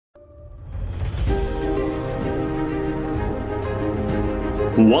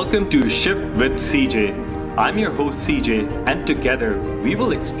Welcome to Shift with CJ. I'm your host CJ, and together we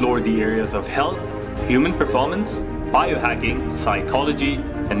will explore the areas of health, human performance, biohacking, psychology,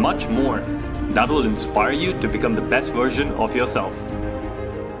 and much more that will inspire you to become the best version of yourself.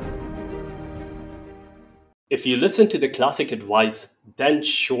 If you listen to the classic advice, then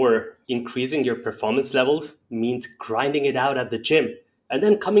sure, increasing your performance levels means grinding it out at the gym and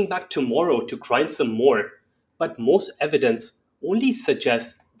then coming back tomorrow to grind some more. But most evidence only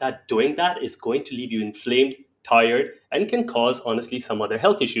suggests that doing that is going to leave you inflamed, tired, and can cause, honestly, some other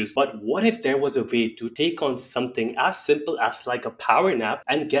health issues. But what if there was a way to take on something as simple as like a power nap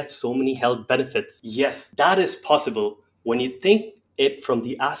and get so many health benefits? Yes, that is possible when you think it from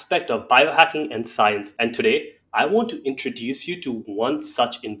the aspect of biohacking and science. And today, I want to introduce you to one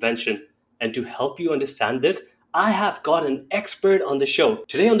such invention. And to help you understand this, I have got an expert on the show.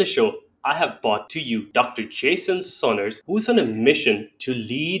 Today on the show, I have brought to you Dr. Jason Saunders, who's on a mission to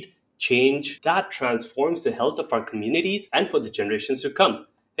lead change that transforms the health of our communities and for the generations to come.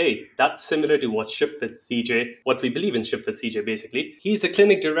 Hey, that's similar to what Shift with CJ, what we believe in Shift with CJ basically. He's the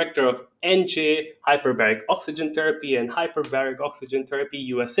clinic director of Hyperbaric Oxygen Therapy and Hyperbaric Oxygen Therapy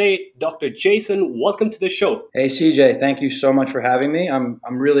USA. Dr. Jason, welcome to the show. Hey CJ, thank you so much for having me. I'm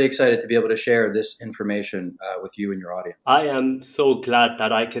really excited to be able to share this information with you and your audience. I am so glad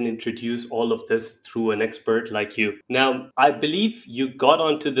that I can introduce all of this through an expert like you. Now, I believe you got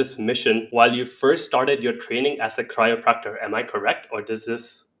onto this mission while you first started your training as a chiropractor. Am I correct? Or does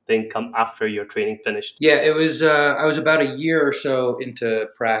this thing come after your training finished? Yeah, it was. I was about a year or so into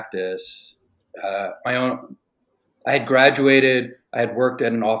practice. I had graduated. I had worked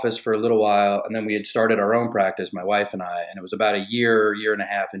at an office for a little while, and then we had started our own practice, my wife and I. And it was about a year and a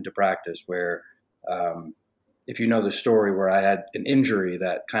half into practice where, if you know the story, where I had an injury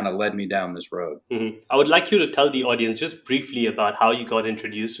that kind of led me down this road. Mm-hmm. I would like you to tell the audience just briefly about how you got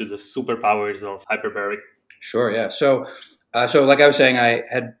introduced to the superpowers of hyperbaric. Sure. Yeah. So like I was saying, I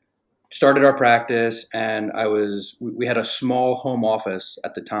had started our practice, and we had a small home office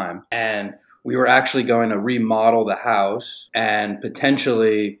at the time, and we were actually going to remodel the house and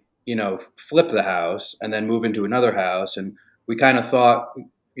potentially, flip the house and then move into another house. And we kind of thought,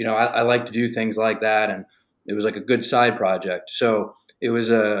 I like to do things like that, and it was like a good side project. So it was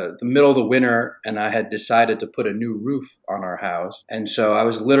the middle of the winter, and I had decided to put a new roof on our house. And so I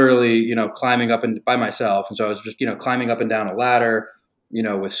was literally, climbing up by myself. And so I was just, climbing up and down a ladder,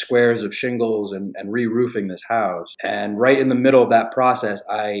 with squares of shingles and re-roofing this house. And right in the middle of that process,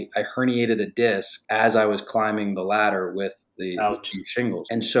 I herniated a disc as I was climbing the ladder with the shingles.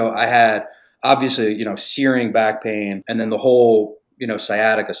 And so I had obviously, searing back pain, and then the whole,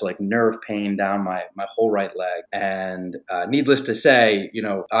 sciatica, so like nerve pain down my whole right leg. And needless to say,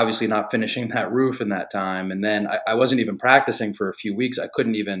 obviously not finishing that roof in that time. And then I wasn't even practicing for a few weeks. I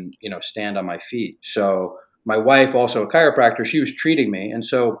couldn't even, stand on my feet. So my wife, also a chiropractor, she was treating me. And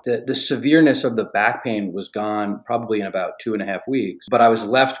so the severeness of the back pain was gone probably in about 2.5 weeks. But I was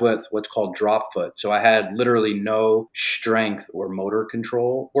left with what's called drop foot. So I had literally no strength or motor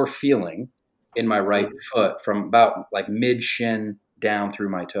control or feeling in my right foot from about like mid shin down through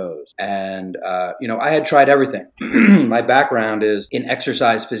my toes. And, I had tried everything. My background is in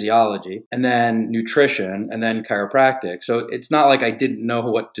exercise physiology, and then nutrition, and then chiropractic. So it's not like I didn't know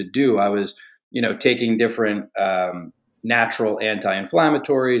what to do. I was taking different natural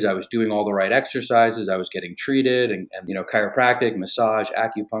anti-inflammatories. I was doing all the right exercises. I was getting treated and chiropractic, massage,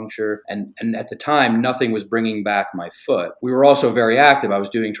 acupuncture. And at the time, nothing was bringing back my foot. We were also very active. I was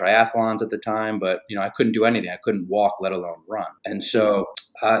doing triathlons at the time, but, I couldn't do anything. I couldn't walk, let alone run. And so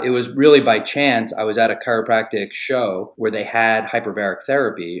it was really by chance. I was at a chiropractic show where they had hyperbaric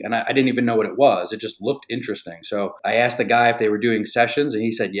therapy, and I didn't even know what it was. It just looked interesting. So I asked the guy if they were doing sessions, and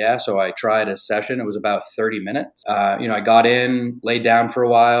he said, yeah. So I tried a session. It was about 30 minutes. I got in, laid down for a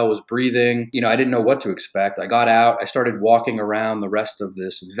while, was breathing. I didn't know what to expect. I got out. I started walking around the rest of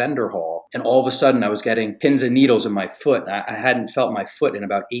this vendor hall. And all of a sudden, I was getting pins and needles in my foot. I hadn't felt my foot in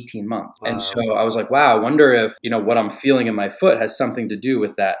about 18 months. Wow. And so I was like, wow, I wonder if, what I'm feeling in my foot has something to do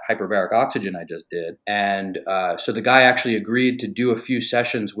with that hyperbaric oxygen I just did. And so the guy actually agreed to do a few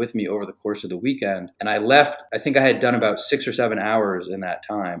sessions with me over the course of the weekend. And I left, I think I had done about 6 or 7 hours in that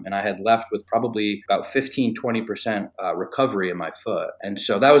time. And I had left with probably about 15-20% recovery in my foot. And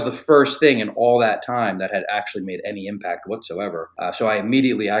so that was the first thing in all that time that had actually made any impact whatsoever. So I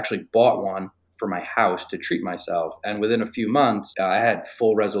immediately actually bought one for my house to treat myself. And within a few months, I had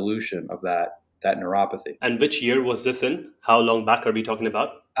full resolution of that neuropathy. And which year was this in? How long back are we talking about?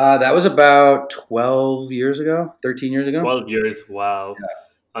 That was about 12 years ago, 13 years ago. 12 years, wow. Yeah.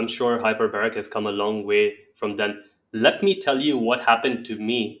 I'm sure hyperbaric has come a long way from then. Let me tell you what happened to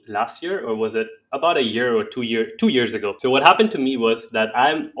me last year, or was it about a year or 2 years ago? So what happened to me was that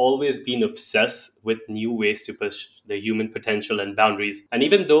I'm always been obsessed with new ways to push the human potential and boundaries. And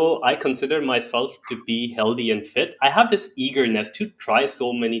even though I consider myself to be healthy and fit, I have this eagerness to try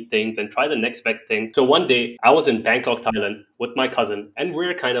so many things and try the next big thing. So one day I was in Bangkok, Thailand with my cousin, and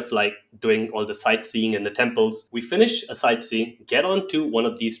we're kind of like doing all the sightseeing in the temples. We finish a sightseeing, get onto one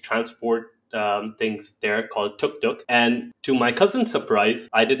of these transport things there called tuk tuk. And to my cousin's surprise,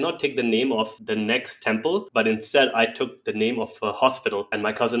 I did not take the name of the next temple, but instead I took the name of a hospital. And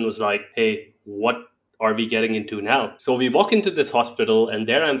my cousin was like, hey, what are we getting into now? So we walk into this hospital, and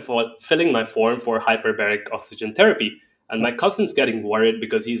there I'm filling my form for hyperbaric oxygen therapy. And my cousin's getting worried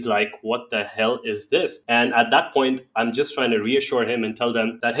because he's like, what the hell is this? And at that point, I'm just trying to reassure him and tell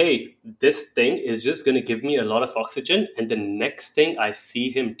them that, hey, this thing is just going to give me a lot of oxygen. And the next thing I see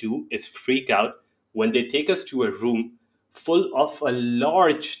him do is freak out when they take us to a room full of a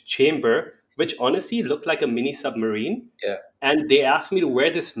large chamber, which honestly looked like a mini submarine. Yeah. And they asked me to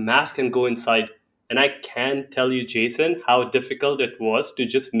wear this mask and go inside. And I can't tell you, Jason, how difficult it was to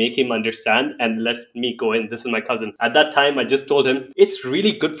just make him understand and let me go in. This is my cousin. At that time, I just told him, it's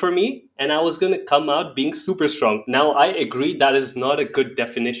really good for me. And I was going to come out being super strong. Now, I agree that is not a good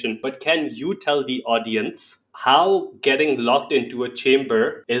definition. But can you tell the audience how getting locked into a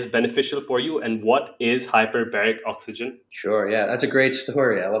chamber is beneficial for you, and what is hyperbaric oxygen? Sure. Yeah, that's a great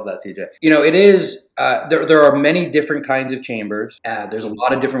story. I love that, TJ. It is. There are many different kinds of chambers. There's a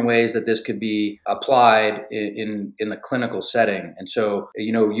lot of different ways that this could be applied in the clinical setting. And so,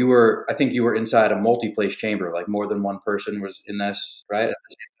 I think you were inside a multi-place chamber, like more than one person was in this, right?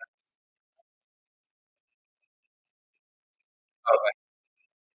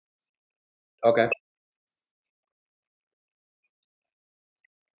 Okay.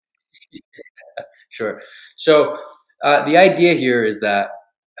 Sure. So the idea here is that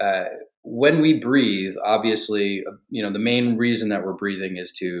uh, when we breathe, obviously, the main reason that we're breathing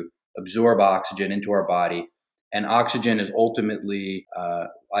is to absorb oxygen into our body, and oxygen is ultimately,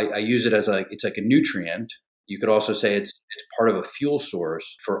 I use it as it's like a nutrient. You could also say it's part of a fuel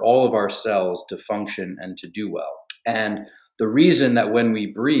source for all of our cells to function and to do well. And the reason that when we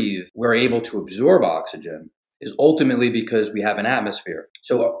breathe, we're able to absorb oxygen is ultimately because we have an atmosphere.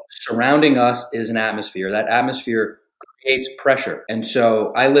 So surrounding us is an atmosphere. That atmosphere creates pressure. And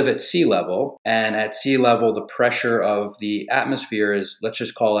so I live at sea level, and at sea level, the pressure of the atmosphere is, let's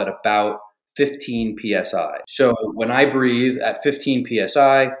just call it about 15 psi. So when I breathe at 15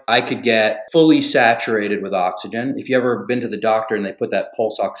 psi, I could get fully saturated with oxygen. If you ever been to the doctor and they put that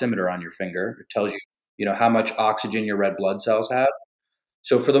pulse oximeter on your finger, it tells you, how much oxygen your red blood cells have.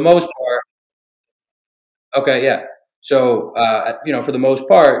 So for the most part, okay, yeah. So, for the most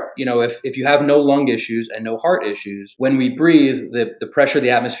part, if you have no lung issues and no heart issues, when we breathe, the pressure of the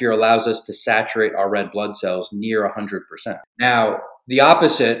atmosphere allows us to saturate our red blood cells near 100%. Now, the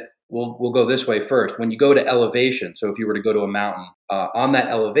opposite, we'll go this way first. When you go to elevation, so if you were to go to a mountain, on that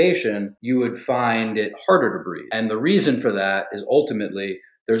elevation, you would find it harder to breathe. And the reason for that is ultimately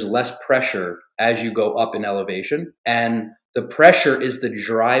there's less pressure as you go up in elevation. And the pressure is the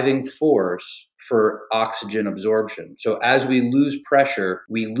driving force for oxygen absorption. So as we lose pressure,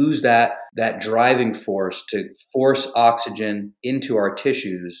 we lose that driving force to force oxygen into our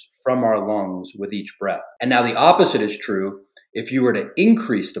tissues from our lungs with each breath. And now the opposite is true. If you were to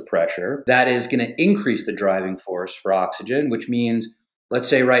increase the pressure, that is going to increase the driving force for oxygen, which means, let's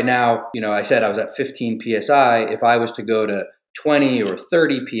say right now, I said I was at 15 psi. If I was to go to 20 or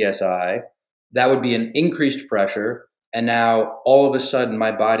 30 psi, that would be an increased pressure. And now all of a sudden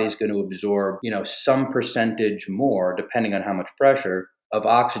my body is going to absorb, some percentage more, depending on how much pressure, of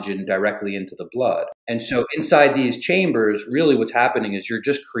oxygen directly into the blood. And so inside these chambers, really what's happening is you're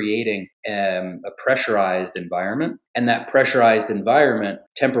just creating a pressurized environment. And that pressurized environment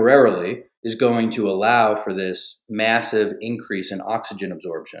temporarily is going to allow for this massive increase in oxygen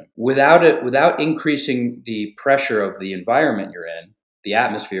absorption. Without increasing the pressure of the environment you're in, the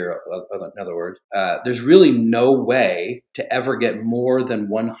atmosphere, in other words, there's really no way to ever get more than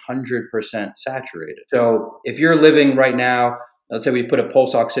 100% saturated. So if you're living right now, let's say we put a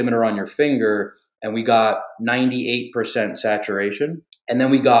pulse oximeter on your finger and we got 98% saturation, and then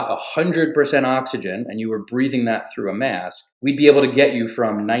we got 100% oxygen, and you were breathing that through a mask, we'd be able to get you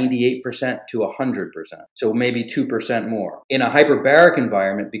from 98% to 100%. So maybe 2% more. In a hyperbaric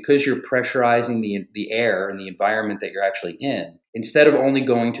environment, because you're pressurizing the air and the environment that you're actually in, instead of only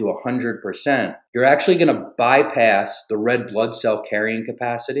going to 100%, you're actually going to bypass the red blood cell carrying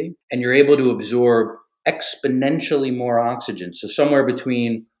capacity, and you're able to absorb exponentially more oxygen. So somewhere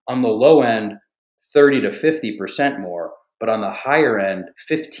between, on the low end, 30 to 50% more, but on the higher end,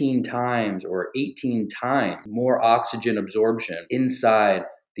 15 times or 18 times more oxygen absorption inside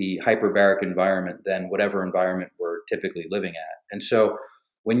the hyperbaric environment than whatever environment we're typically living at. And so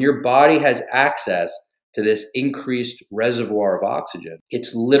when your body has access to this increased reservoir of oxygen,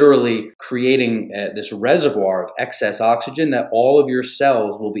 it's literally creating this reservoir of excess oxygen that all of your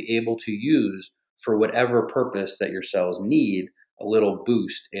cells will be able to use for whatever purpose that your cells need a little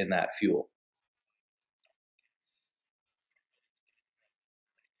boost in that fuel.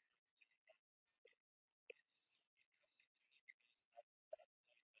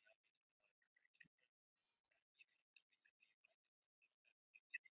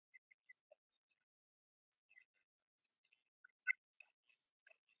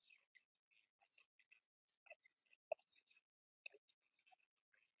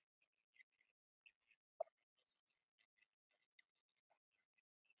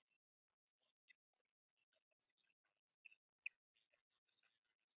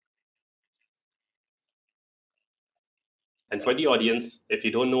 And for the audience, if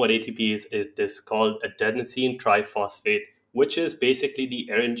you don't know what ATP is, it is called adenosine triphosphate, which is basically the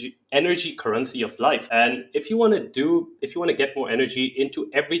energy currency of life. And if you want to get more energy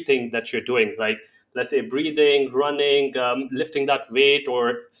into everything that you're doing, like let's say breathing, running, lifting that weight,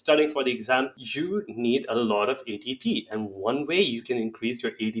 or studying for the exam, you need a lot of ATP. And one way you can increase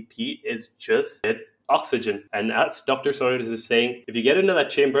your ATP is just with oxygen. And as Dr. Soros is saying, if you get into that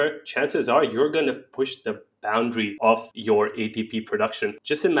chamber, chances are you're going to push the boundary of your ATP production.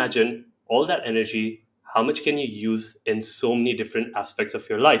 Just imagine all that energy. How much can you use in so many different aspects of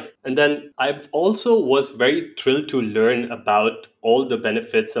your life? And then I also was very thrilled to learn about all the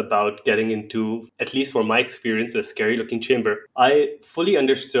benefits about getting into, at least for my experience, a scary looking chamber. I fully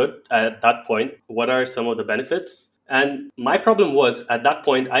understood at that point what are some of the benefits. And my problem was at that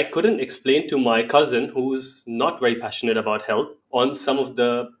point, I couldn't explain to my cousin, who's not very passionate about health, on some of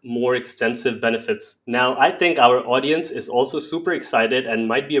the more extensive benefits. Now, I think our audience is also super excited and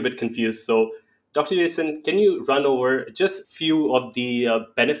might be a bit confused. So, Dr. Jason, can you run over just a few of the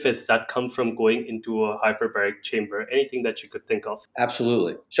benefits that come from going into a hyperbaric chamber? Anything that you could think of?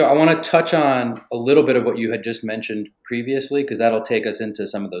 Absolutely. So I want to touch on a little bit of what you had just mentioned previously, because that'll take us into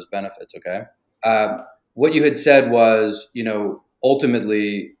some of those benefits, okay? What you had said was,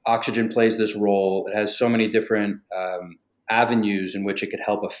 ultimately oxygen plays this role. It has so many different avenues in which it could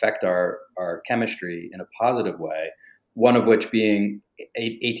help affect our chemistry in a positive way, one of which being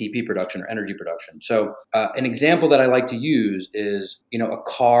ATP production or energy production. So an example that I like to use is, a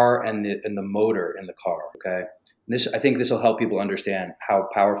car and the motor in the car, okay? I think this will help people understand how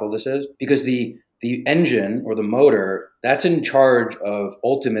powerful this is, because the engine or the motor, that's in charge of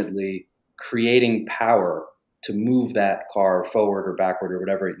ultimately creating power to move that car forward or backward or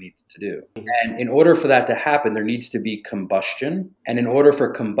whatever it needs to do. And in order for that to happen, there needs to be combustion. And in order for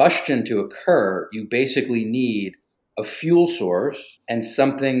combustion to occur, you basically need a fuel source and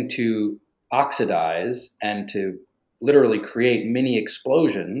something to oxidize and to literally create mini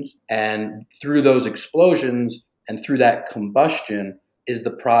explosions. And through those explosions and through that combustion is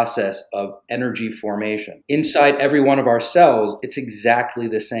the process of energy formation. Inside every one of our cells, it's exactly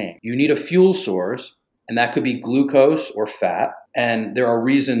the same. You need a fuel source, and that could be glucose or fat. And there are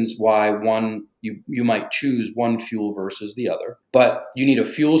reasons why you might choose one fuel versus the other. But you need a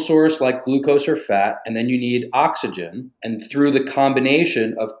fuel source like glucose or fat, and then you need oxygen. And through the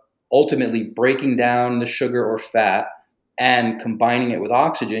combination of ultimately breaking down the sugar or fat and combining it with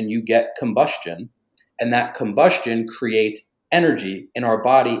oxygen, you get combustion. And that combustion creates energy in our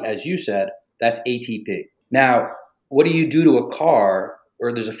body, as you said, that's ATP. Now, what do you do to a car?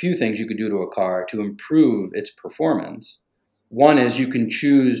 Or there's a few things you could do to a car to improve its performance. One is you can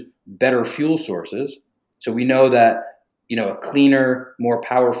choose better fuel sources. So we know that, a cleaner, more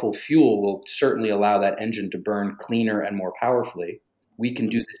powerful fuel will certainly allow that engine to burn cleaner and more powerfully. We can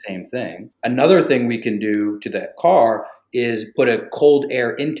do the same thing. Another thing we can do to that car is put a cold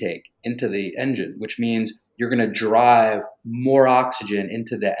air intake into the engine, which means you're going to drive more oxygen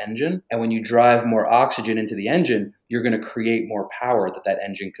into the engine. And when you drive more oxygen into the engine, you're going to create more power that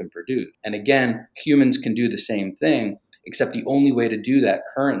engine can produce. And again, humans can do the same thing, except the only way to do that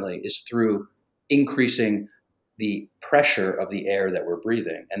currently is through increasing the pressure of the air that we're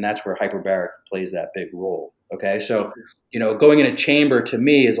breathing. And that's where hyperbaric plays that big role. Okay. So, going in a chamber to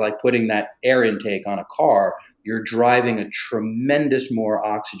me is like putting that air intake on a car. You're driving a tremendous more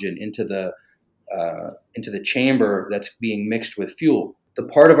oxygen into the chamber that's being mixed with fuel. The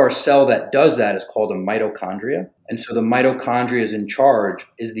part of our cell that does that is called a mitochondria. And so the mitochondria is in charge,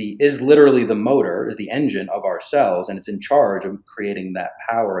 is literally the motor, is the engine of our cells, and it's in charge of creating that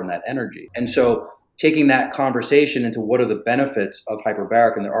power and that energy. And so taking that conversation into what are the benefits of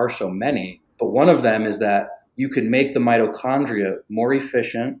hyperbaric, and there are so many, but one of them is that you can make the mitochondria more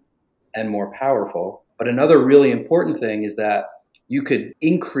efficient and more powerful. But another really important thing is that you could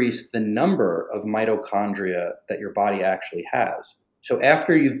increase the number of mitochondria that your body actually has. So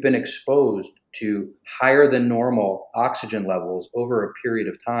after you've been exposed to higher than normal oxygen levels over a period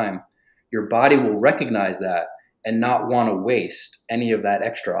of time, your body will recognize that and not want to waste any of that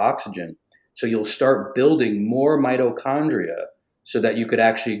extra oxygen. So you'll start building more mitochondria so that you could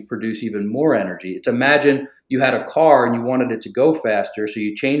actually produce even more energy. It's imagine you had a car and you wanted it to go faster, so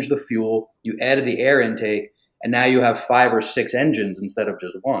you changed the fuel, you added the air intake, and now you have 5 or 6 engines instead of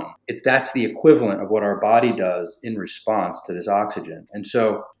just one. That's the equivalent of what our body does in response to this oxygen. And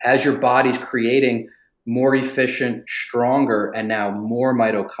so as your body's creating more efficient, stronger, and now more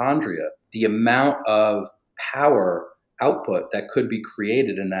mitochondria, the amount of power output that could be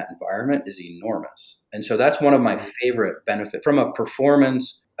created in that environment is enormous. And so that's one of my favorite benefits from a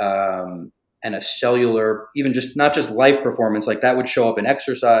performance and a cellular, even just not just life performance, like that would show up in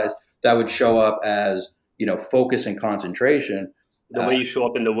exercise, that would show up as focus and concentration. The way you show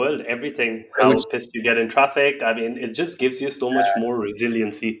up in the world, everything, how pissed you get in traffic. I mean, it just gives you so much more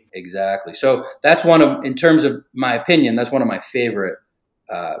resiliency. Exactly. So that's in terms of my opinion, that's one of my favorite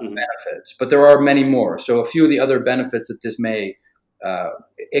benefits. But there are many more. So a few of the other benefits that this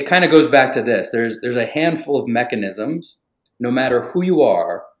it kind of goes back to this. There's a handful of mechanisms, no matter who you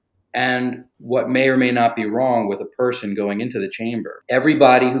are, and what may or may not be wrong with a person going into the chamber.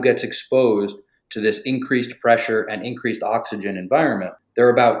 Everybody who gets exposed to this increased pressure and increased oxygen environment, there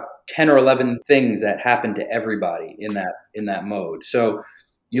are about 10 or 11 things that happen to everybody in that mode. So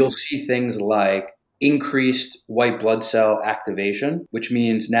you'll see things like increased white blood cell activation, which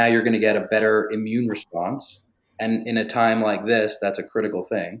means now you're going to get a better immune response. And in a time like this, that's a critical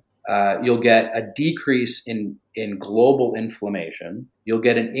thing. You'll get a decrease in global inflammation. You'll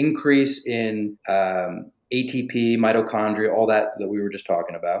get an increase in ATP, mitochondria, all that we were just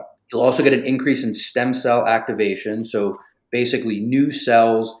talking about. You'll also get an increase in stem cell activation. So basically new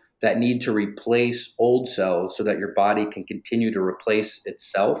cells that need to replace old cells so that your body can continue to replace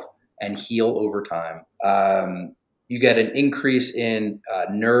itself and heal over time. You get an increase in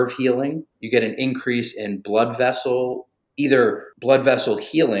nerve healing. You get an increase in either blood vessel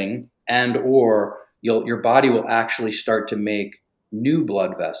healing and or your body will actually start to make new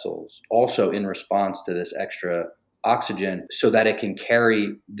blood vessels also in response to this extra oxygen so that it can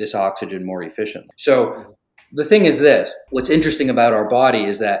carry this oxygen more efficiently. So the thing is this, what's interesting about our body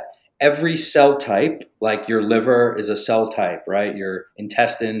is that every cell type, like your liver is a cell type, right? Your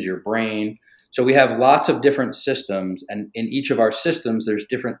intestines, your brain. So we have lots of different systems, and in each of our systems, there's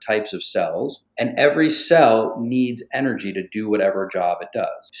different types of cells, and every cell needs energy to do whatever job it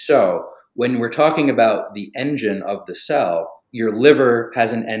does. So when we're talking about the engine of the cell, your liver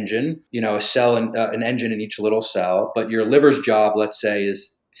has an engine, a cell, an engine in each little cell, but your liver's job, let's say,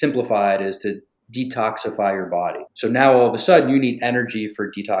 is simplified, is to detoxify your body. So now all of a sudden you need energy for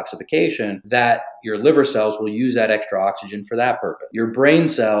detoxification, that your liver cells will use that extra oxygen for that purpose. Your brain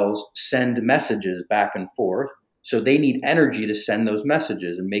cells send messages back and forth, so they need energy to send those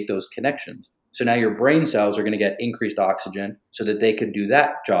messages and make those connections. So now your brain cells are going to get increased oxygen so that they can do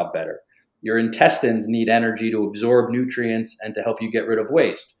that job better. Your intestines need energy to absorb nutrients and to help you get rid of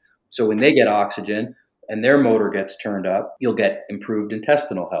waste. So when they get oxygen and their motor gets turned up, you'll get improved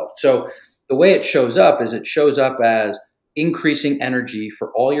intestinal health. So the way it shows up as increasing energy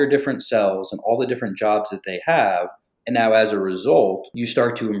for all your different cells and all the different jobs that they have. And now as a result, you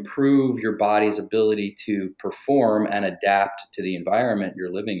start to improve your body's ability to perform and adapt to the environment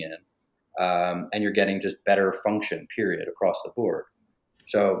you're living in. And you're getting just better function, period, across the board.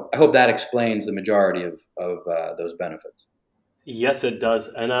 So I hope that explains the majority of those benefits. Yes, it does.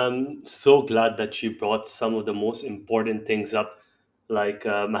 And I'm so glad that you brought some of the most important things up. Like,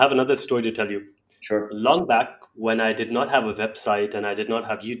 I have another story to tell you. Sure. Long back, when I did not have a website and I did not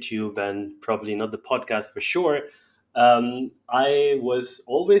have YouTube and probably not the podcast for sure, I was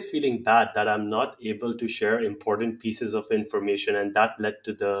always feeling bad that I'm not able to share important pieces of information. And that led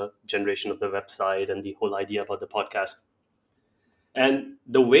to the generation of the website and the whole idea about the podcast. And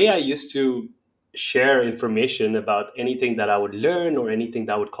the way I used to share information about anything that I would learn or anything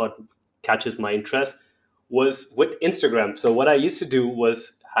that would catches my interest was with Instagram. So what I used to do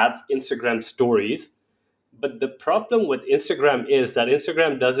was have Instagram stories. But the problem with Instagram is that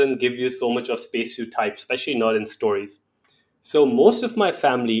Instagram doesn't give you so much of space to type, especially not in stories. So most of my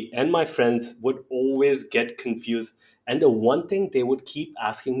family and my friends would always get confused. And the one thing they would keep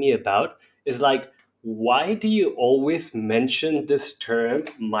asking me about is like, why do you always mention this term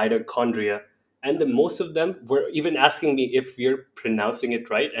mitochondria? And the most of them were even asking me if we're pronouncing it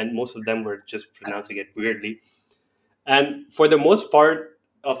right, and most of them were just pronouncing it weirdly. And for the most part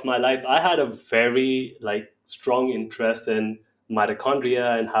of my life, I had a very like strong interest in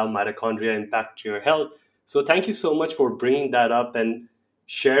mitochondria and how mitochondria impact your health. So thank you so much for bringing that up and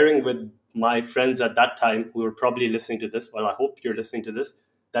sharing with my friends at that time who were probably listening to this. Well, I hope you're listening to this,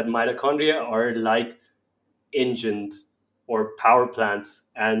 that mitochondria are like engines or power plants,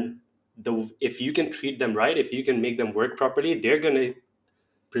 and if you can treat them right, if you can make them work properly, they're going to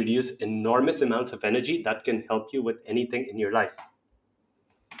produce enormous amounts of energy that can help you with anything in your life.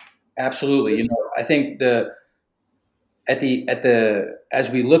 Absolutely. I think as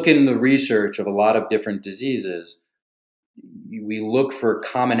we look in the research of a lot of different diseases, we look for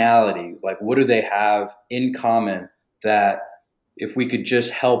commonality. Like, what do they have in common that if we could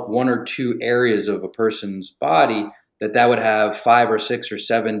just help one or two areas of a person's body, that would have 5 or 6 or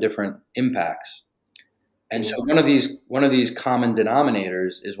 7 different impacts. And so one of these common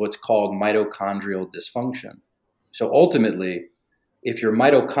denominators is what's called mitochondrial dysfunction. So ultimately, if your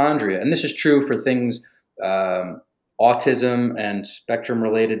mitochondria, and this is true for things, autism and spectrum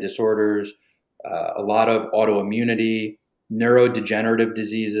related disorders, a lot of autoimmunity, neurodegenerative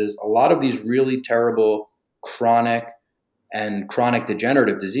diseases, a lot of these really terrible chronic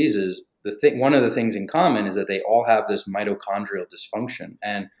degenerative diseases, one of the things in common is that they all have this mitochondrial dysfunction.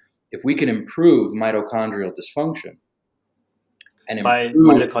 And if we can improve mitochondrial dysfunction and By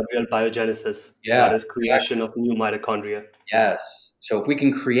improve, mitochondrial biogenesis, that yeah, is creation of new mitochondria. yes. So if we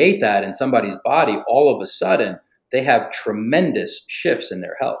can create that in somebody's body, all of a sudden they have tremendous shifts in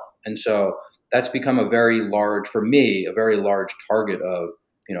their health. And so that's become for me, a very large target of,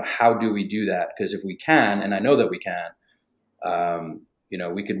 how do we do that? Because if we can, and I know that we can,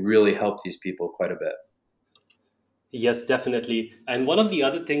 we could really help these people quite a bit. Yes, definitely. And one of the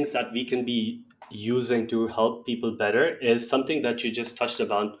other things that we can be using to help people better is something that you just touched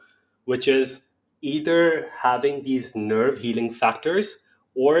upon, which is either having these nerve healing factors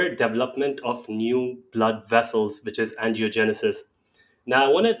or development of new blood vessels, which is angiogenesis. Now, I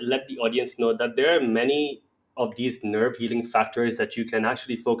want to let the audience know that there are many of these nerve healing factors that you can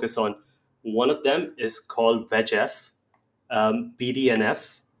actually focus on. One of them is called VEGF,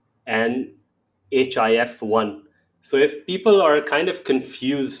 BDNF, and HIF1. So, if people are kind of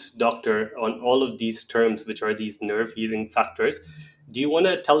confused, doctor, on all of these terms, which are these nerve healing factors, do you want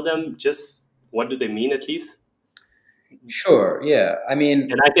to tell them just what do they mean at least? Sure. Yeah. I mean,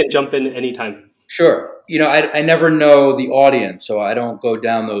 And I can jump in anytime. sure. I never know the audience, so I don't go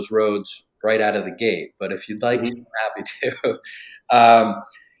down those roads right out of the gate. But if you'd like to, Mhm. I'm happy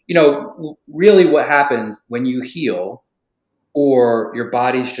to. Really what happens when you heal or your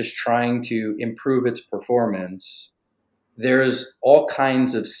body's just trying to improve its performance, there's all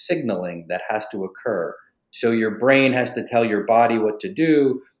kinds of signaling that has to occur. So your brain has to tell your body what to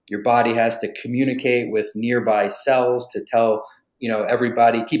do. Your body has to communicate with nearby cells to tell,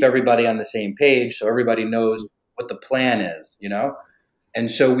 everybody, keep everybody on the same page so everybody knows what the plan is. And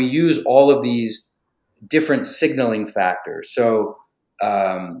so we use all of these different signaling factors. So,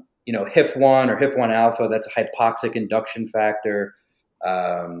 HIF1 or HIF1 alpha, that's a hypoxic induction factor.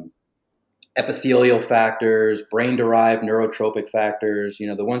 Um, Epithelial factors, brain-derived neurotropic factors,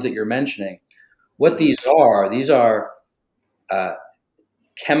 the ones that you're mentioning. What these are uh,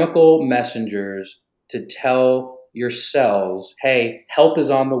 chemical messengers to tell your cells, hey, help is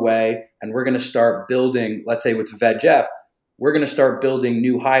on the way, and we're going to start building, let's say with VEGF, we're going to start building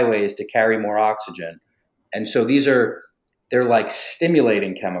new highways to carry more oxygen. And so they're like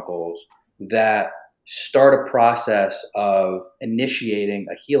stimulating chemicals that start a process of initiating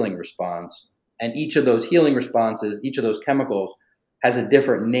a healing response. And each of those healing responses, each of those chemicals has a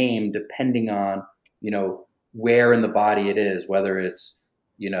different name depending on, where in the body it is, whether it's,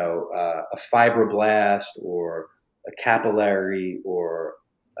 a fibroblast or a capillary or,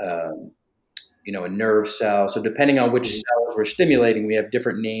 a nerve cell. So depending on which Mhm. cells we're stimulating, we have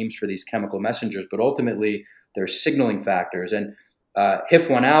different names for these chemical messengers, but ultimately they're signaling factors. And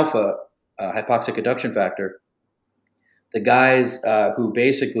HIF1 alpha, hypoxic induction factor, the guys who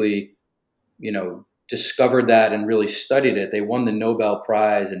basically, discovered that and really studied it, they won the Nobel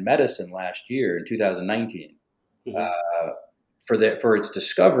Prize in medicine last year in 2019 Mhm. for its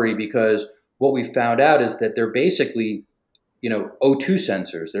discovery, because what we found out is that they're basically O2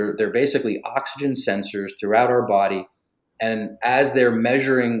 sensors. They're basically oxygen sensors throughout our body, and as they're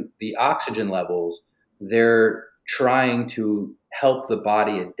measuring the oxygen levels, they're trying to help the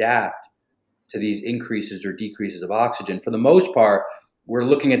body adapt to these increases or decreases of oxygen. For the most part, we're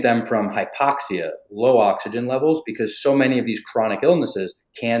looking at them from hypoxia, low oxygen levels, because so many of these chronic illnesses,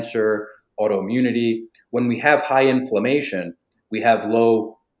 cancer, autoimmunity, when we have high inflammation, we have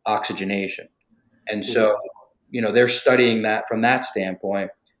low oxygenation. And so, they're studying that from that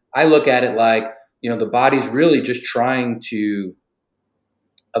standpoint. I look at it like, the body's really just trying to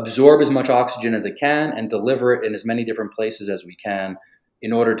absorb as much oxygen as it can and deliver it in as many different places as we can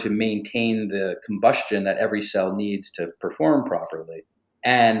in order to maintain the combustion that every cell needs to perform properly.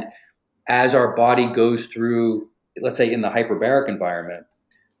 And as our body goes through, let's say in the hyperbaric environment,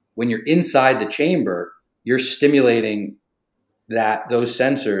 when you're inside the chamber, you're stimulating those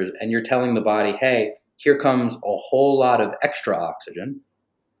sensors and you're telling the body, hey, here comes a whole lot of extra oxygen.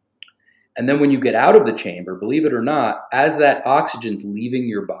 And then when you get out of the chamber, believe it or not, as that oxygen's leaving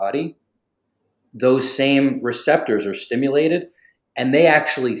your body, those same receptors are stimulated and they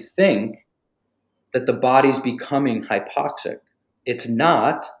actually think that the body's becoming hypoxic. It's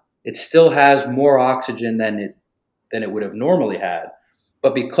not. It still has more oxygen than it would have normally had.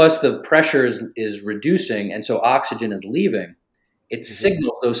 But because the pressure is reducing and so oxygen is leaving, it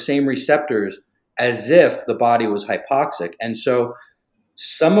signals those same receptors as if the body was hypoxic. And so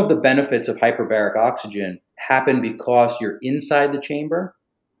some of the benefits of hyperbaric oxygen happen because you're inside the chamber,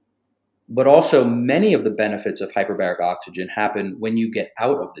 but also many of the benefits of hyperbaric oxygen happen when you get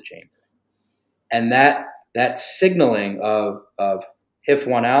out of the chamber. And that signaling of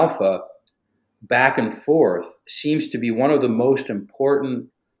HIF1 alpha back and forth seems to be one of the most important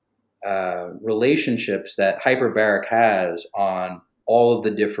relationships that hyperbaric has on all of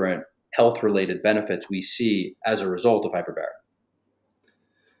the different health-related benefits we see as a result of hyperbaric.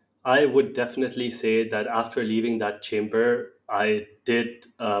 I would definitely say that after leaving that chamber, I did,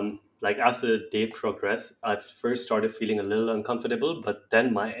 as the day progressed, I first started feeling a little uncomfortable, but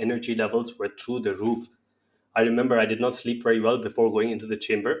then my energy levels were through the roof. I remember I did not sleep very well before going into the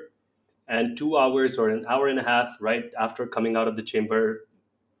chamber. And 2 hours or an hour and a half right after coming out of the chamber,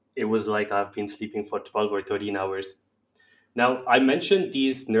 it was like I've been sleeping for 12 or 13 hours. Now, I mentioned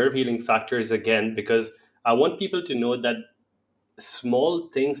these nerve healing factors again because I want people to know that small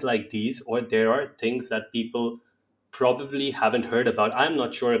things like these, or there are things that people probably haven't heard about. I'm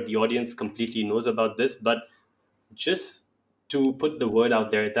not sure if the audience completely knows about this, but just to put the word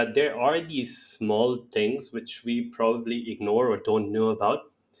out there that there are these small things which we probably ignore or don't know about,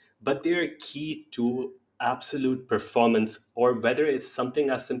 but they're key to absolute performance, or whether it's something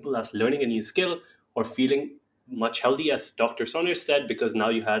as simple as learning a new skill or feeling much healthy, as Dr. Saunders said, because now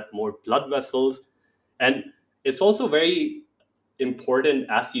you had more blood vessels. And it's also very important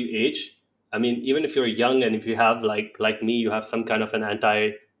as you age. I mean, even if you're young and if you have like me, you have some kind of an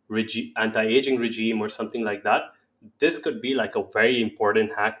anti-aging regime or something like that, this could be like a very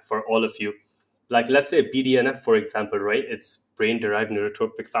important hack for all of you. Like, let's say BDNF, for example, right? It's brain-derived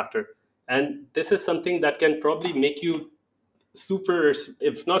neurotrophic factor. And this is something that can probably make you super,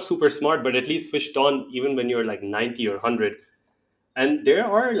 if not super smart, but at least switched on even when you're like 90 or 100. And there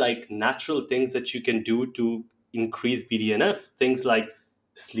are like natural things that you can do to increase BDNF, things like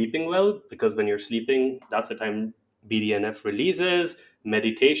sleeping well, because when you're sleeping, that's the time BDNF releases.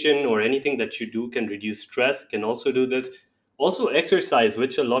 Meditation or anything that you do can reduce stress, can also do this. Also exercise,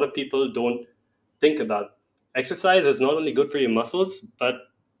 which a lot of people don't think about. Exercise is not only good for your muscles, but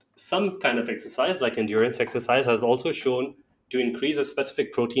some kind of exercise, like endurance exercise, has also shown to increase a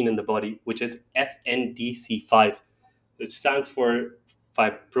specific protein in the body, which is FNDC5. It stands for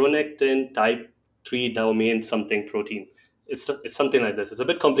fibronectin type 3 domain something protein. It's something like this. It's a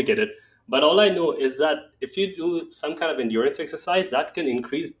bit complicated. But all I know is that if you do some kind of endurance exercise, that can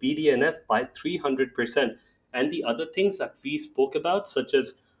increase BDNF by 300%. And the other things that we spoke about, such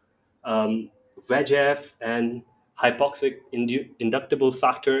as VEGF and hypoxic inductible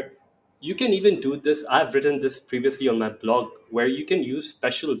factor, you can even do this. I've written this previously on my blog, where you can use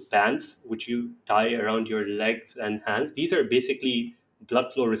special bands which you tie around your legs and hands. These are basically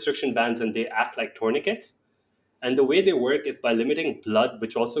blood flow restriction bands, and they act like tourniquets. And the way they work is by limiting blood,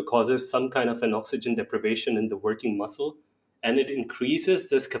 which also causes some kind of an oxygen deprivation in the working muscle. And it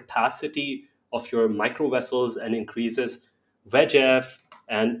increases this capacity of your microvessels and increases VEGF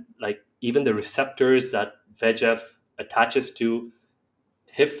and like even the receptors that VEGF attaches to,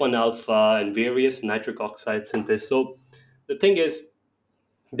 HIF1 alpha, and various nitric oxide synthase. So the thing is,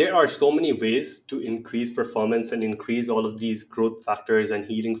 there are so many ways to increase performance and increase all of these growth factors and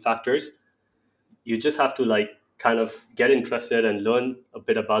healing factors. You just have to like kind of get interested and learn a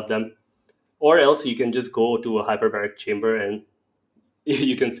bit about them, or else you can just go to a hyperbaric chamber and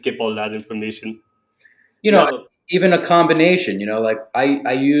you can skip all that information. You know, Now, even a combination, like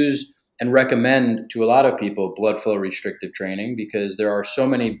I use and recommend to a lot of people blood flow restrictive training because there are so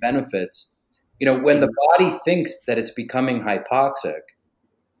many benefits. When the Mhm. body thinks that it's becoming hypoxic,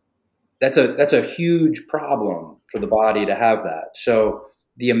 that's a huge problem for the body to have that. So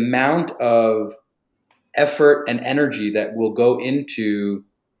the amount of effort and energy that will go into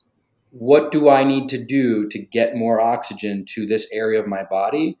what do I need to do to get more oxygen to this area of my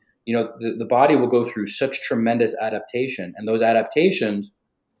body, the body will go through such tremendous adaptation. And those adaptations,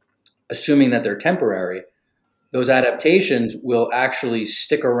 assuming that they're temporary, those adaptations will actually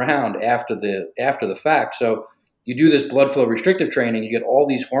stick around after the fact. So you do this blood flow restrictive training, you get all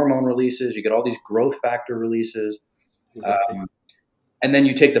these hormone releases, you get all these growth factor releases, Exactly. and then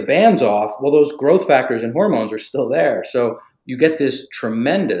you take the bands off. Well, those growth factors and hormones are still there. So you get this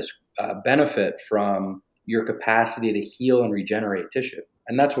tremendous benefit from your capacity to heal and regenerate tissue.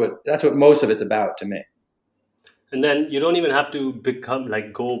 And that's what most of it's about to me. And then you don't even have to become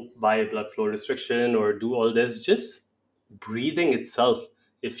like go by blood flow restriction or do all this. Just breathing itself.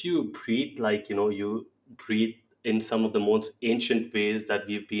 If you breathe like, you breathe in some of the most ancient ways that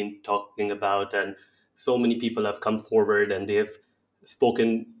we've been talking about, and so many people have come forward and they've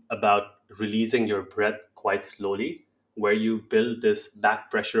spoken about releasing your breath quite slowly, where you build this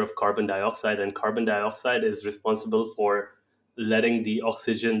back pressure of carbon dioxide, and carbon dioxide is responsible for letting the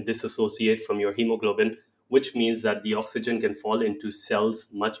oxygen dissociate from your hemoglobin, which means that the oxygen can fall into cells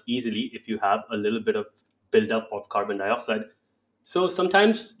much easily if you have a little bit of buildup of carbon dioxide. So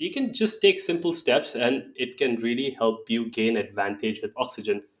sometimes you can just take simple steps and it can really help you gain advantage with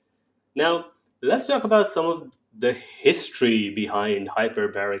oxygen. Now, let's talk about some of the history behind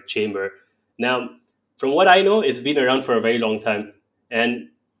hyperbaric chamber. Now, from what I know, it's been around for a very long time. And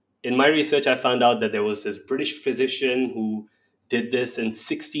in my research, I found out that there was this British physician who did this in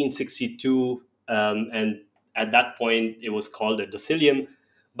 1662. And at that point, it was called a docilium.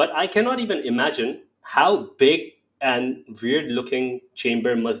 But I cannot even imagine how big and weird looking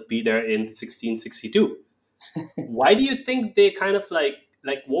chamber must be there in 1662. Why do you think they kind of like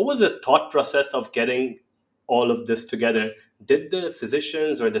what was the thought process of getting all of this together? Did the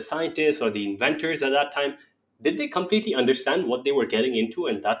physicians or the scientists or the inventors at that time, did they completely understand what they were getting into,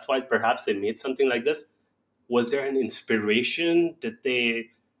 and that's why perhaps they made something like this? Was there an inspiration? Did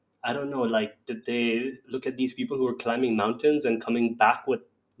they, I don't know, like did they look at these people who were climbing mountains and coming back with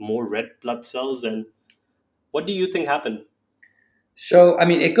more red blood cells? And what do you think happened? So, I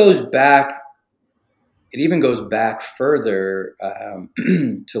mean, it even goes back further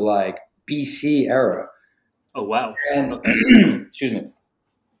to like BC era. Oh wow. And Okay. excuse me.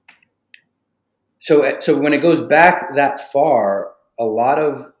 So when it goes back that far, a lot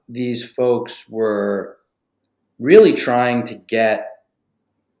of these folks were really trying to get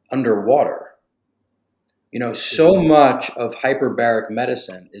underwater. So Mhm. much of hyperbaric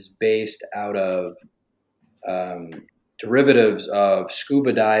medicine is based out of um, derivatives of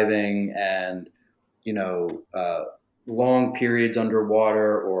scuba diving and you know uh, long periods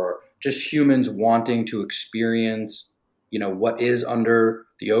underwater, or just humans wanting to experience what is under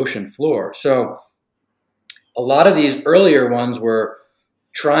the ocean floor. So a lot of these earlier ones were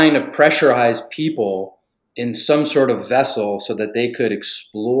trying to pressurize people in some sort of vessel so that they could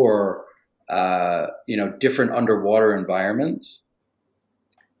explore different underwater environments.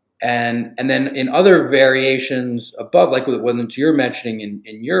 And then in other variations above, like the ones you're mentioning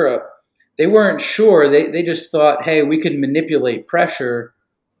in Europe, they weren't sure. They just thought, hey, we could manipulate pressure.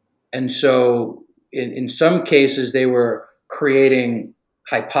 And so in some cases, they were creating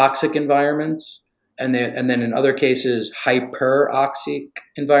hypoxic environments. And then in other cases, hyperoxic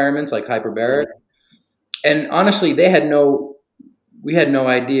environments like hyperbaric. Mhm. And honestly, we had no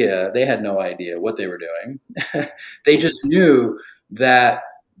idea. They had no idea what they were doing. They just knew that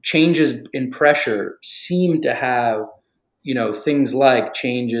changes in pressure seemed to have, things like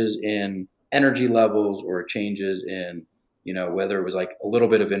changes in energy levels or changes in, whether it was like a little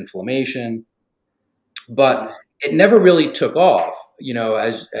bit of inflammation, but Mhm. it never really took off.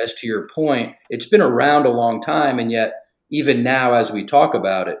 As to your point, it's been around a long time, and yet even now, as we talk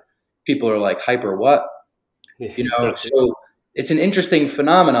about it, people are like, hyper what? Yeah, exactly. So it's an interesting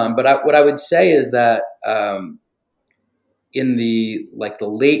phenomenon. But what I would say is that in the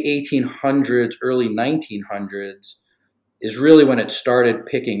late 1800s, early 1900s is really when it started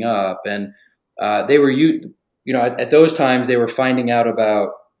picking up, and they were at those times they were finding out about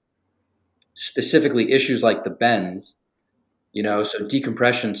specifically issues like the bends, so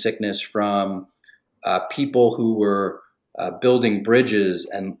decompression sickness from people who were building bridges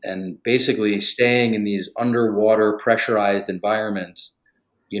and basically staying in these underwater pressurized environments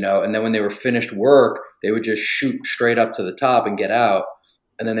and then when they were finished work, they would just shoot straight up to the top and get out.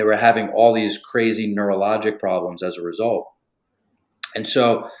 And then they were having all these crazy neurologic problems as a result. And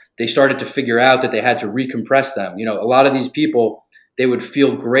so they started to figure out that they had to recompress them. A lot of these people, they would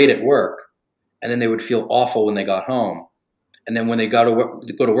feel great at work, and then they would feel awful when they got home. And then when they go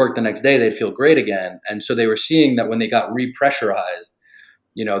to work the next day, they'd feel great again. And so they were seeing that when they got repressurized,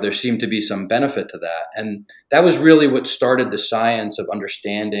 there seemed to be some benefit to that. And that was really what started the science of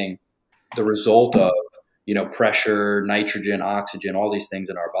understanding the result of, pressure, nitrogen, oxygen, all these things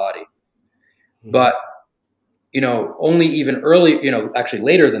in our body. But, only even early, actually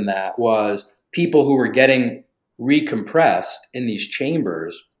later than that was people who were getting recompressed in these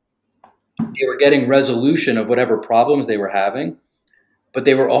chambers. They were getting resolution of whatever problems they were having, but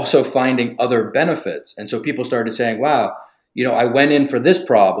they were also finding other benefits. And so people started saying, wow, I went in for this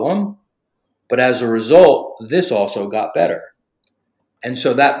problem, but as a result, this also got better. And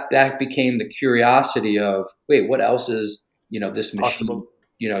so that became the curiosity of, wait, what else is, this machine, Possible.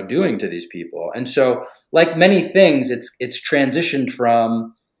 Doing to these people? And so like many things, it's transitioned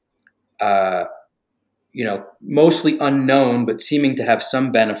from, mostly unknown, but seeming to have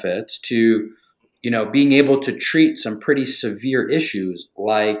some benefits to, being able to treat some pretty severe issues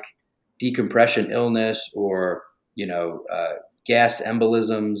like decompression illness or, gas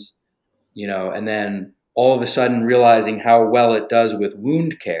embolisms, and then all of a sudden realizing how well it does with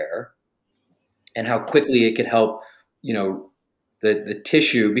wound care and how quickly it could help, the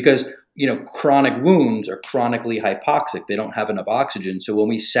tissue, because, chronic wounds are chronically hypoxic. They don't have enough oxygen. So when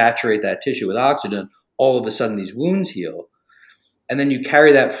we saturate that tissue with oxygen, all of a sudden these wounds heal. And then you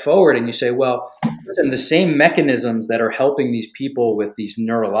carry that forward and you say, well, listen, the same mechanisms that are helping these people with these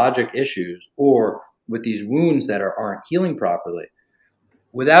neurologic issues or with these wounds that aren't healing properly,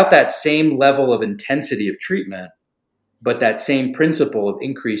 without that same level of intensity of treatment, but that same principle of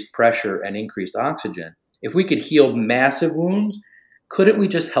increased pressure and increased oxygen, if we could heal massive wounds, couldn't we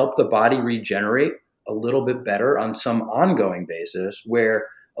just help the body regenerate a little bit better on some ongoing basis where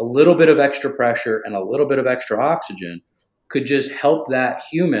a little bit of extra pressure and a little bit of extra oxygen could just help that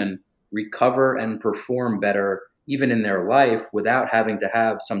human recover and perform better even in their life without having to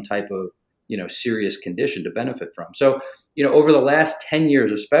have some type of, serious condition to benefit from? So, over the last 10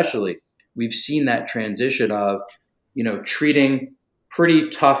 years especially, we've seen that transition of, treating pretty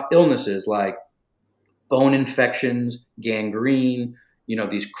tough illnesses like bone infections, gangrene,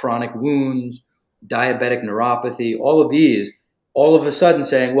 these chronic wounds, diabetic neuropathy, all of these, all of a sudden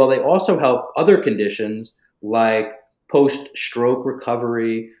saying, well, they also help other conditions like post-stroke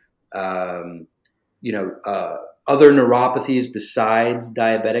recovery, other neuropathies besides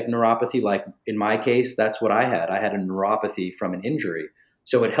diabetic neuropathy. Like in my case, that's what I had. I had a neuropathy from an injury.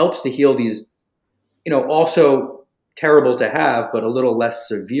 So it helps to heal these, also terrible to have, but a little less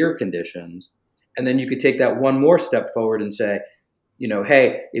severe conditions. And then you could take that one more step forward and say,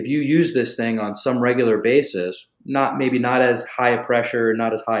 hey, if you use this thing on some regular basis, maybe not as high a pressure,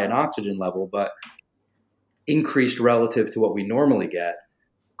 not as high an oxygen level, but increased relative to what we normally get,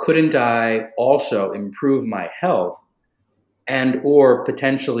 couldn't I also improve my health and or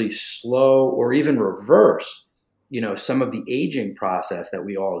potentially slow or even reverse, some of the aging process that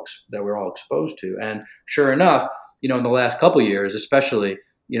we're all exposed to? And sure enough, in the last couple of years, especially,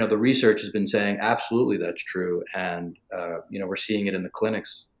 the research has been saying absolutely that's true. And, we're seeing it in the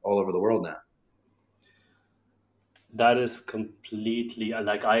clinics all over the world now. That is completely,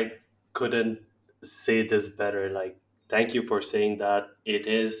 like, I couldn't say this better. Like, thank you for saying that. It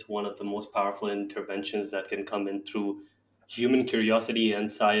is one of the most powerful interventions that can come in through human curiosity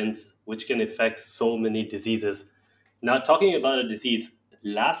and science, which can affect so many diseases. Now, talking about a disease,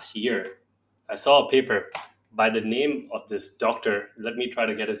 last year I saw a paper by the name of this doctor. Let me try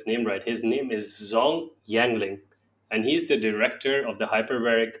to get his name right. His name is Zhong Yangling, and he's the director of the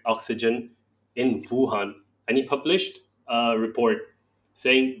Hyperbaric Oxygen in Wuhan. And he published a report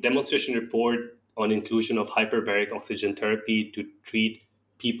saying demonstration report on inclusion of hyperbaric oxygen therapy to treat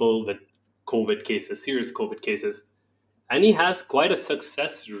people with COVID cases, serious COVID cases. And he has quite a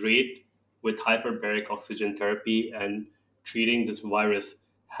success rate with hyperbaric oxygen therapy and treating this virus.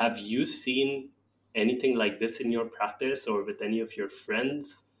 Have you seen anything like this in your practice or with any of your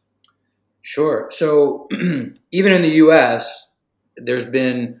friends? Sure. So even in the U.S., there's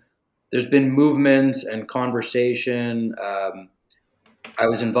been movements and conversation. I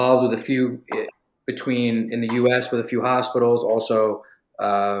was involved with a few in the U.S. with a few hospitals. Also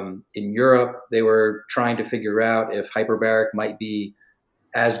in Europe, they were trying to figure out if hyperbaric might be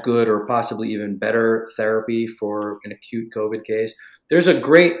as good or possibly even better therapy for an acute COVID case. There's a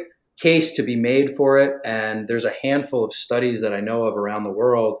great case to be made for it. And there's a handful of studies that I know of around the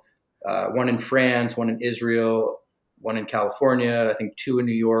world, one in France, one in Israel, one in California, I think 2 in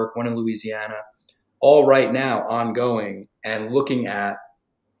New York, 1 in Louisiana, all right now ongoing and looking at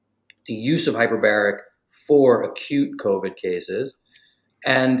the use of hyperbaric for acute COVID cases.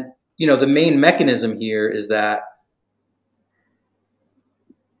 And, the main mechanism here is that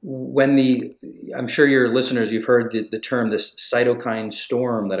I'm sure your listeners, you've heard the term, this cytokine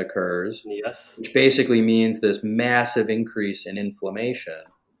storm that occurs, Yes. which basically means this massive increase in inflammation,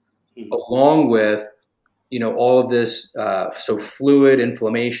 along with, all of this, so fluid,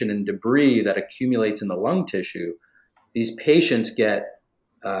 inflammation, and debris that accumulates in the lung tissue. These patients get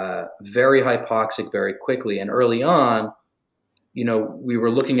very hypoxic very quickly. And early on, we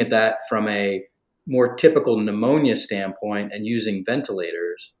were looking at that from a more typical pneumonia standpoint and using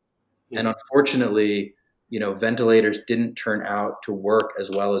ventilators. And unfortunately, ventilators didn't turn out to work as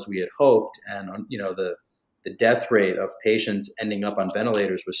well as we had hoped. And, the death rate of patients ending up on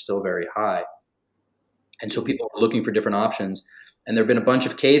ventilators was still very high. And so people were looking for different options. And there have been a bunch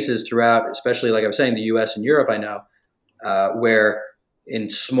of cases throughout, especially like I was saying, the US and Europe, I know, where in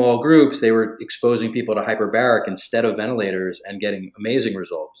small groups, they were exposing people to hyperbaric instead of ventilators and getting amazing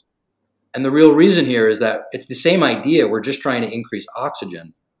results. And the real reason here is that it's the same idea. We're just trying to increase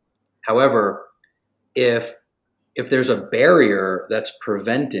oxygen. However, if there's a barrier that's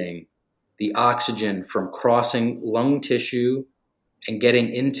preventing the oxygen from crossing lung tissue and getting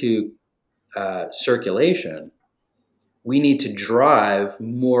into circulation, we need to drive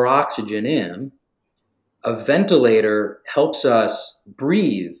more oxygen in. A ventilator helps us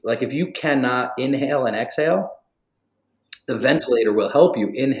breathe. Like if you cannot inhale and exhale, the ventilator will help you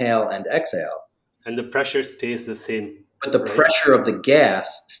inhale and exhale. And the pressure stays the same. But the pressure of the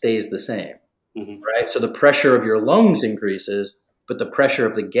gas stays the same, right? So the pressure of your lungs increases, but the pressure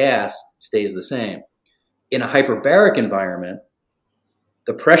of the gas stays the same. In a hyperbaric environment,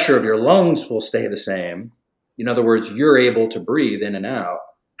 the pressure of your lungs will stay the same. In other words, you're able to breathe in and out.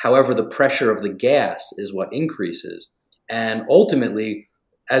 However, the pressure of the gas is what increases. And ultimately,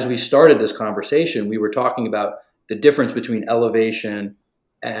 as we started this conversation, we were talking about the difference between elevation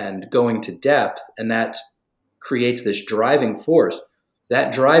and going to depth, and that creates this driving force.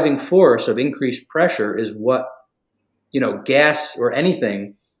 That driving force of increased pressure is what, gas or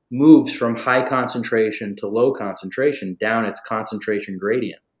anything moves from high concentration to low concentration down its concentration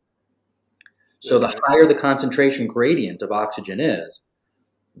gradient. So the higher the concentration gradient of oxygen is,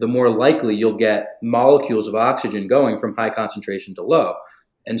 the more likely you'll get molecules of oxygen going from high concentration to low.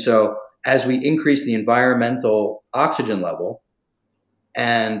 And so as we increase the environmental oxygen level,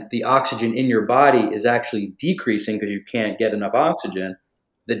 and the oxygen in your body is actually decreasing because you can't get enough oxygen,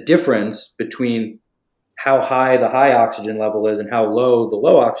 the difference between how high the high oxygen level is and how low the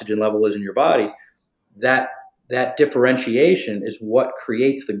low oxygen level is in your body, that differentiation is what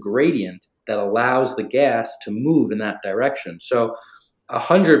creates the gradient that allows the gas to move in that direction. So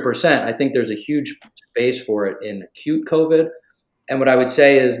 100%, I think there's a huge space for it in acute COVID. And what I would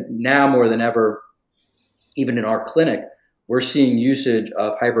say is now more than ever, even in our clinic, we're seeing usage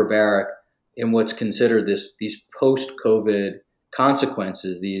of hyperbaric in what's considered these post-COVID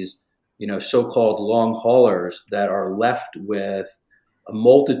consequences, these so-called long haulers that are left with a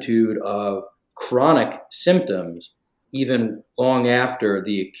multitude of chronic symptoms even long after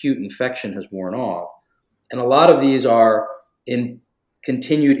the acute infection has worn off. And a lot of these are in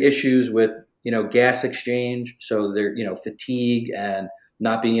continued issues with gas exchange, so they're fatigue and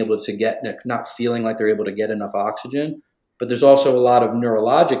not being able to not feeling like they're able to get enough oxygen. But there's also a lot of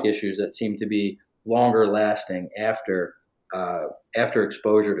neurologic issues that seem to be longer lasting after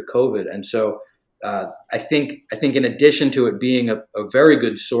exposure to COVID. And so I think in addition to it being a very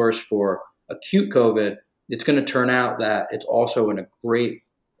good source for acute COVID, it's going to turn out that it's also a great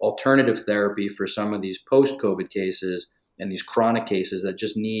alternative therapy for some of these post-COVID cases and these chronic cases that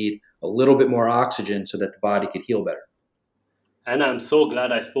just need a little bit more oxygen so that the body could heal better. And I'm so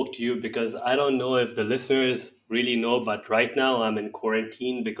glad I spoke to you, because I don't know if the listeners really know, but right now I'm in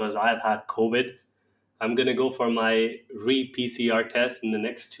quarantine because I've had COVID. I'm going to go for my re-PCR test in the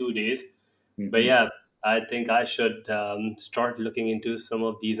next 2 days. But yeah, I think I should start looking into some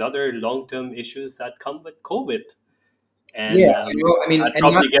of these other long-term issues that come with COVID. And I'd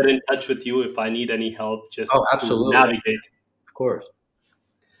probably get in touch with you if I need any help just to navigate. Of course.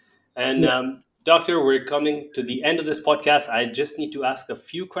 And Doctor, we're coming to the end of this podcast. I just need to ask a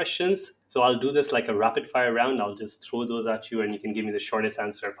few questions. So I'll do this like a rapid fire round. I'll just throw those at you and you can give me the shortest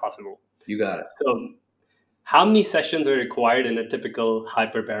answer possible. You got it. So how many sessions are required in a typical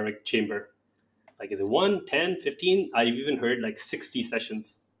hyperbaric chamber? Like, is it 1, 10, 15? I've even heard like 60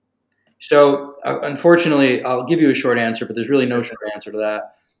 sessions. So unfortunately, I'll give you a short answer, but there's really no short answer to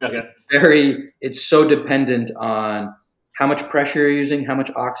that. Okay. It's so dependent on how much pressure you're using, how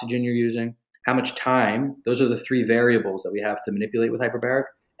much oxygen you're using, how much time. Those are the three variables that we have to manipulate with hyperbaric.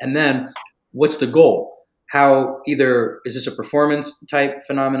 And then what's the goal? How either is this a performance type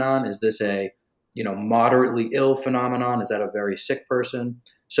phenomenon? Is this a, moderately ill phenomenon? Is that a very sick person?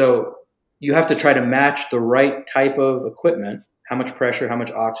 So you have to try to match the right type of equipment, how much pressure, how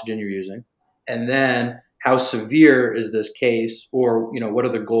much oxygen you're using, and then how severe is this case, or what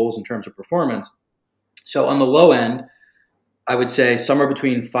are the goals in terms of performance. So on the low end, I would say somewhere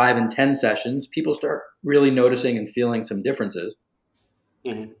between 5 and 10 sessions, people start really noticing and feeling some differences.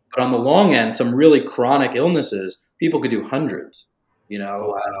 Mm-hmm. But on the long end, some really chronic illnesses, people could do hundreds.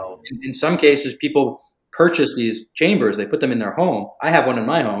 Wow. In some cases, people purchase these chambers, they put them in their home. I have one in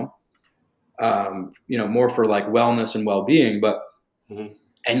my home, more for like wellness and well-being. But Mm-hmm.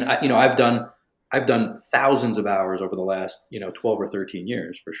 and I've done thousands of hours over the last 12 or 13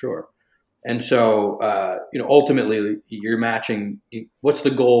 years for sure. And so ultimately you're matching. What's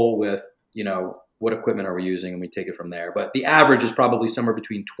the goal with what equipment are we using, and we take it from there. But the average is probably somewhere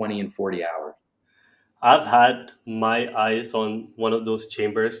between 20 and 40 hours. I've had my eyes on one of those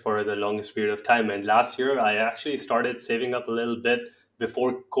chambers for the longest period of time. And last year, I actually started saving up a little bit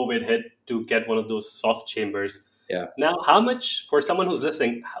before COVID hit to get one of those soft chambers. Yeah. Now, how much, for someone who's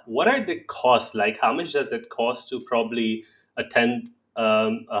listening, what are the costs? Like, how much does it cost to probably attend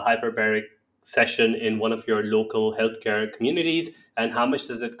a hyperbaric session in one of your local healthcare communities? And how much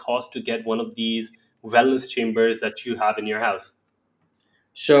does it cost to get one of these wellness chambers that you have in your house?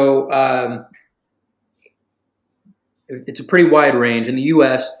 So it's a pretty wide range. In the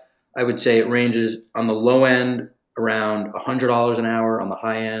U.S., I would say it ranges on the low end around $100 an hour, on the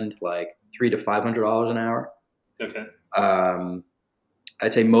high end like $300 to $500 an hour. Okay.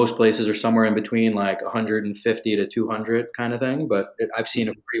 I'd say most places are somewhere in between like 150 to 200 kind of thing, but I've seen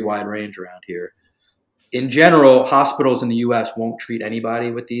a pretty wide range around here. In general, hospitals in the U.S. won't treat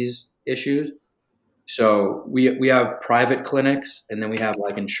anybody with these issues. So we have private clinics, and then we have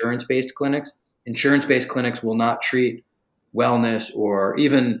like insurance-based clinics. Insurance-based clinics will not treat wellness or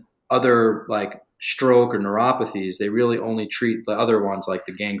even other like stroke or neuropathies. They really only treat the other ones like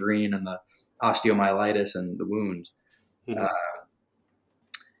the gangrene and the osteomyelitis and the wounds. Uh, Mhm.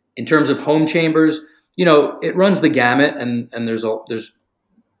 in terms of home chambers, it runs the gamut, and there's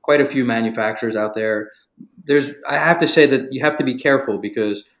quite a few manufacturers out there. I have to say that you have to be careful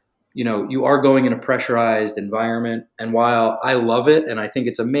because you are going in a pressurized environment. And while I love it and I think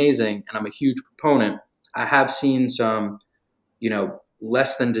it's amazing and I'm a huge proponent, I have seen some,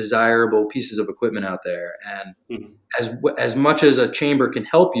 less than desirable pieces of equipment out there. And Mhm. as much as a chamber can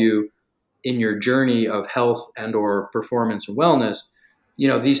help you in your journey of health and or performance and wellness,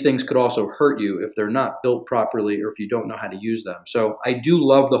 these things could also hurt you if they're not built properly or if you don't know how to use them. So I do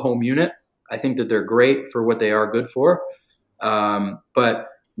love the home unit. I think that they're great for what they are good for. But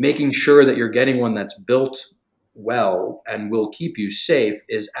making sure that you're getting one that's built well and will keep you safe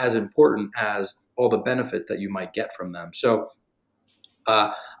is as important as all the benefits that you might get from them. So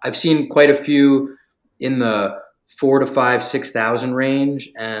I've seen quite a few in the 4 to 5, 6,000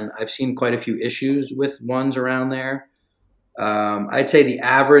 range, and I've seen quite a few issues with ones around there. I'd say the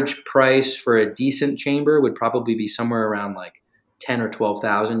average price for a decent chamber would probably be somewhere around like 10 or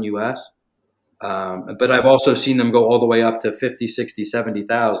 12,000 US. But I've also seen them go all the way up to 50, 60,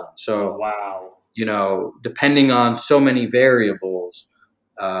 70,000. So, Wow. depending on so many variables,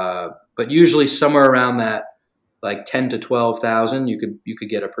 but usually somewhere around that, like 10 to 12,000, you could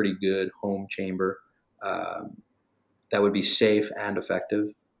get a pretty good home chamber that would be safe and effective.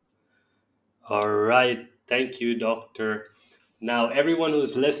 All right. Thank you, doctor. Now, everyone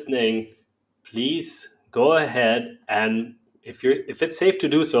who's listening, please go ahead and if it's safe to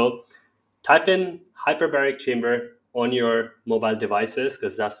do so, type in hyperbaric chamber on your mobile devices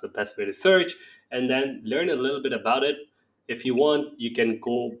because that's the best way to search and then learn a little bit about it. If you want, you can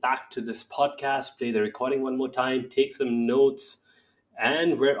go back to this podcast, play the recording one more time, take some notes,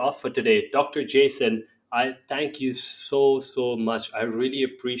 and we're off for today. Dr. Jason, I thank you so, so much. I really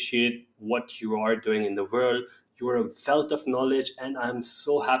appreciate what you are doing in the world. You are a wealth of knowledge, and I'm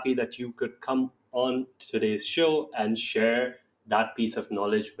so happy that you could come on today's show and share that piece of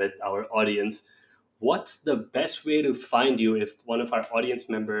knowledge with our audience. What's the best way to find you if one of our audience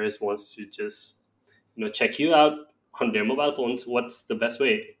members wants to just check you out on their mobile phones? What's the best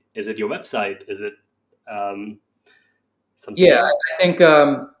way? Is it your website? Is it um, something Yeah, else? I think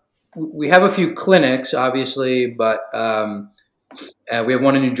we have a few clinics, obviously, but we have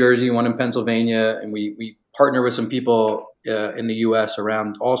one in New Jersey, one in Pennsylvania, and we partner with some people in the US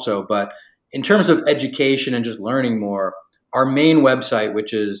around also. But in terms of education and just learning more, our main website,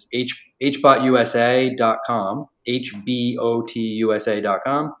 which is hbotusa.com,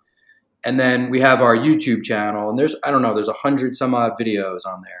 hbotusa.com. And then we have our YouTube channel, and there's 100 some odd videos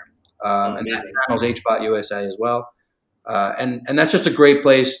on there. And that channel is Hbotusa as well. And that's just a great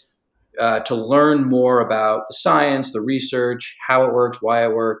place to learn more about the science, the research, how it works, why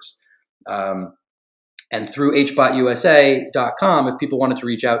it works. And through hbotusa.com, if people wanted to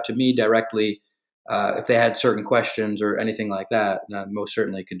reach out to me directly, if they had certain questions or anything like that, most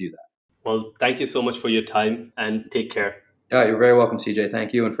certainly could do that. Well, thank you so much for your time, and take care. You're very welcome, CJ.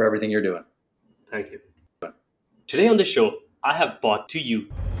 Thank you, and for everything you're doing. Thank you. Today on the show, I have brought to you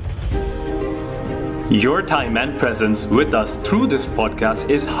your time and presence with us through this podcast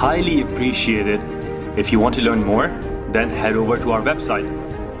is highly appreciated. If you want to learn more, then head over to our website,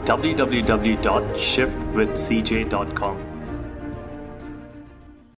 www.shiftwithcj.com.